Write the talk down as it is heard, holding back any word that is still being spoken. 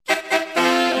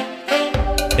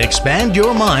Expand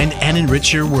your mind and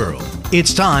enrich your world.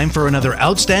 It's time for another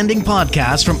outstanding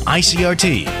podcast from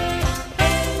ICRT.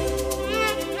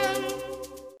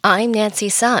 I'm Nancy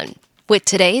Sun with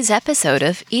today's episode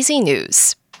of Easy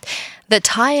News. The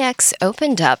Tai-Ex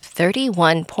opened up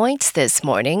 31 points this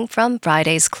morning from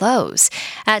Friday's close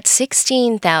at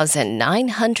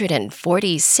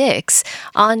 16,946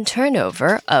 on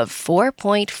turnover of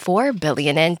 4.4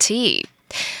 billion NT.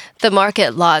 The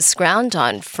market lost ground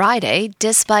on Friday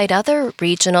despite other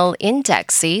regional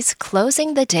indexes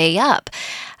closing the day up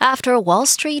after Wall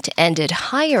Street ended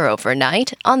higher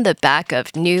overnight on the back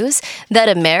of news that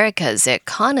America's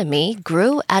economy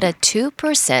grew at a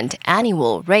 2%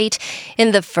 annual rate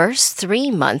in the first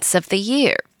 3 months of the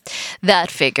year.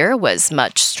 That figure was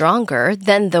much stronger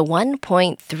than the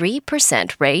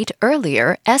 1.3% rate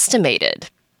earlier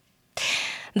estimated.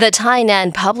 The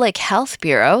Tainan Public Health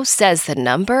Bureau says the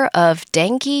number of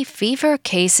dengue fever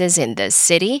cases in the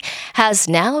city has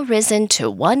now risen to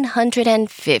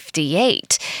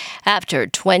 158 after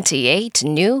 28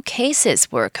 new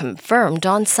cases were confirmed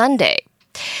on Sunday.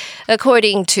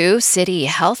 According to city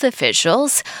health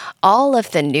officials, all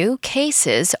of the new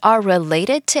cases are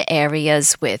related to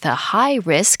areas with a high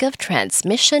risk of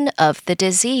transmission of the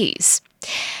disease.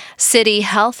 City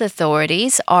health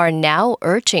authorities are now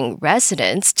urging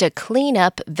residents to clean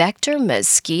up vector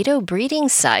mosquito-breeding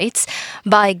sites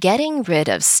by getting rid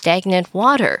of stagnant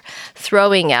water,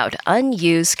 throwing out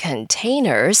unused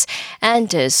containers, and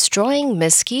destroying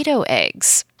mosquito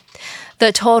eggs.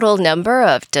 The total number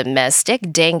of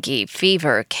domestic dengue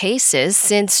fever cases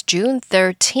since June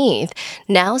 13th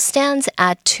now stands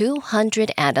at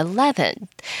 211.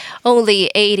 Only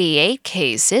 88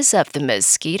 cases of the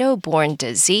mosquito-borne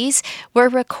disease were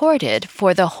recorded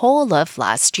for the whole of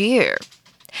last year.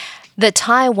 The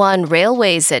Taiwan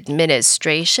Railways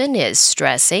Administration is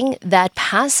stressing that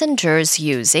passengers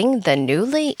using the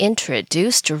newly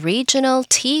introduced regional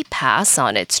TPass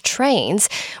on its trains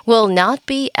will not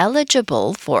be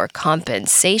eligible for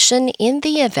compensation in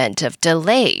the event of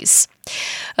delays.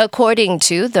 According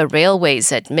to the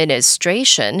Railways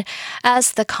Administration,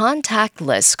 as the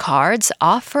contactless cards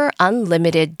offer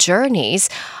unlimited journeys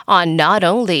on not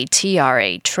only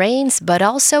TRA trains but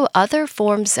also other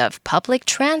forms of public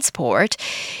transport,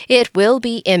 it will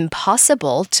be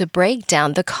impossible to break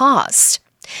down the cost.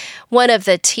 One of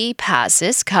the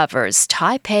T-passes covers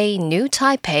Taipei, New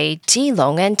Taipei,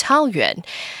 Keelung and Taoyuan.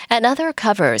 Another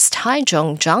covers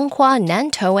Taichung, Changhua,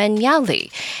 Nantou and Miaoli.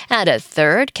 And a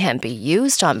third can be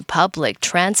used on public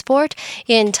transport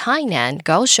in Tainan,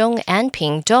 Kaohsiung and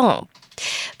Pingtung.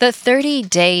 The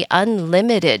 30-day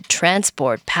unlimited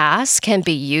transport pass can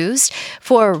be used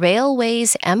for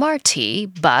railways,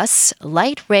 MRT, bus,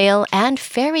 light rail, and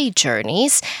ferry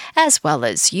journeys, as well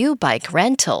as YouBike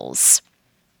rentals.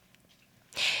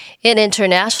 In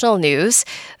international news,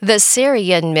 the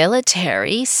Syrian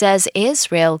military says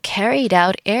Israel carried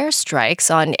out airstrikes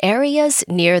on areas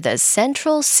near the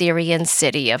central Syrian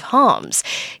city of Homs,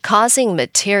 causing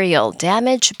material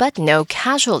damage but no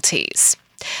casualties.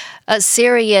 A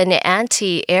Syrian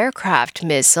anti-aircraft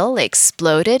missile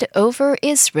exploded over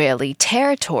Israeli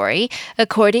territory,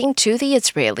 according to the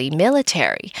Israeli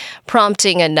military,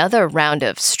 prompting another round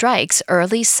of strikes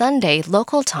early Sunday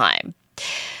local time.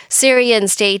 Syrian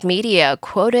state media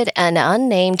quoted an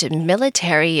unnamed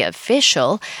military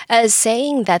official as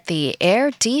saying that the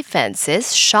air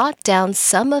defenses shot down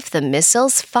some of the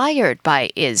missiles fired by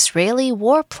Israeli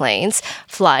warplanes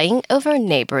flying over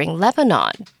neighboring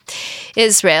Lebanon.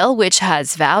 Israel, which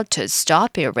has vowed to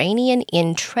stop Iranian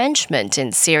entrenchment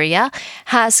in Syria,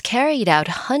 has carried out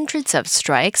hundreds of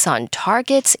strikes on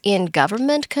targets in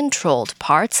government-controlled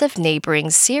parts of neighboring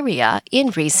Syria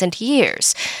in recent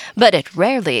years, but it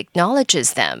rarely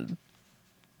acknowledges them.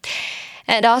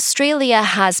 And Australia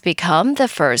has become the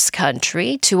first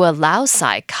country to allow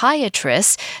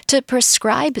psychiatrists to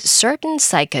prescribe certain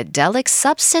psychedelic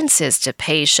substances to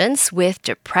patients with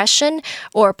depression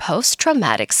or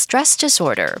post-traumatic stress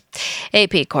disorder.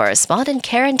 AP correspondent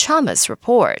Karen Chammas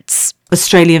reports.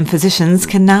 Australian physicians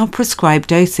can now prescribe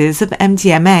doses of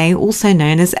MDMA, also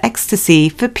known as ecstasy,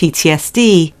 for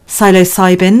PTSD.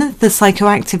 Psilocybin, the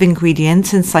psychoactive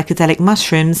ingredient in psychedelic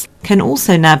mushrooms, can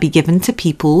also now be given to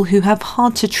people who have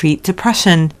hard-to-treat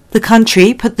depression. The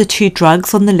country put the two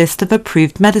drugs on the list of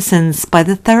approved medicines by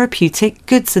the Therapeutic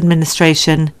Goods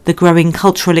Administration. The growing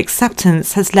cultural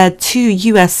acceptance has led 2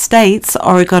 US states,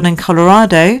 Oregon and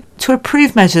Colorado, to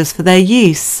approve measures for their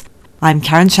use. I'm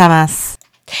Karen Chammas.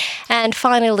 And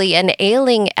finally, an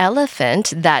ailing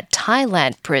elephant that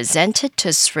Thailand presented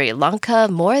to Sri Lanka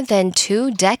more than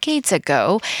 2 decades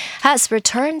ago has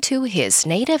returned to his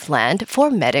native land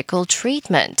for medical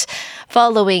treatment.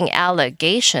 Following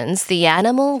allegations, the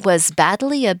animal was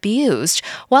badly abused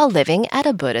while living at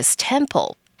a Buddhist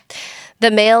temple. The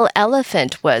male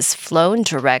elephant was flown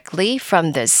directly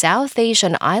from the South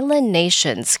Asian island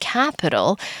nation's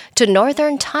capital to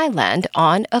northern Thailand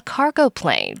on a cargo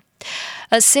plane.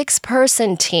 A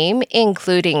 6-person team,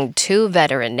 including 2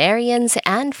 veterinarians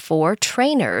and 4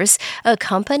 trainers,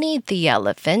 accompanied the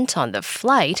elephant on the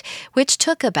flight, which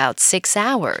took about 6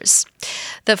 hours.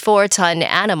 The 4-ton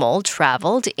animal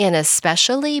traveled in a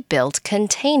specially built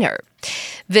container.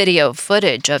 Video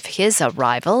footage of his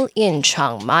arrival in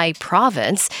Chiang Mai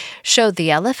province showed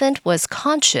the elephant was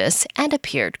conscious and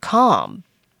appeared calm.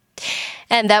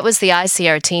 And that was the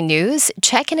ICRT News.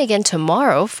 Check in again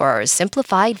tomorrow for our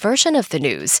simplified version of the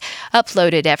news,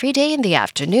 uploaded every day in the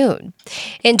afternoon.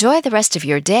 Enjoy the rest of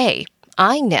your day.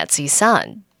 I'm Nancy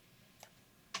Sun.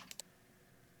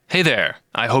 Hey there.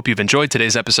 I hope you've enjoyed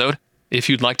today's episode. If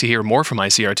you'd like to hear more from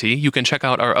ICRT, you can check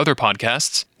out our other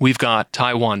podcasts. We've got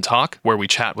Taiwan Talk, where we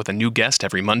chat with a new guest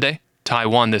every Monday,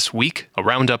 Taiwan This Week, a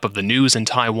roundup of the news in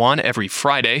Taiwan every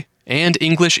Friday, and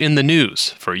English in the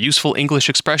News, for useful English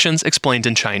expressions explained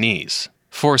in Chinese.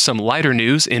 For some lighter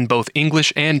news in both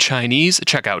English and Chinese,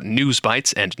 check out News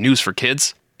Bites and News for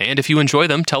Kids. And if you enjoy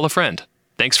them, tell a friend.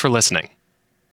 Thanks for listening.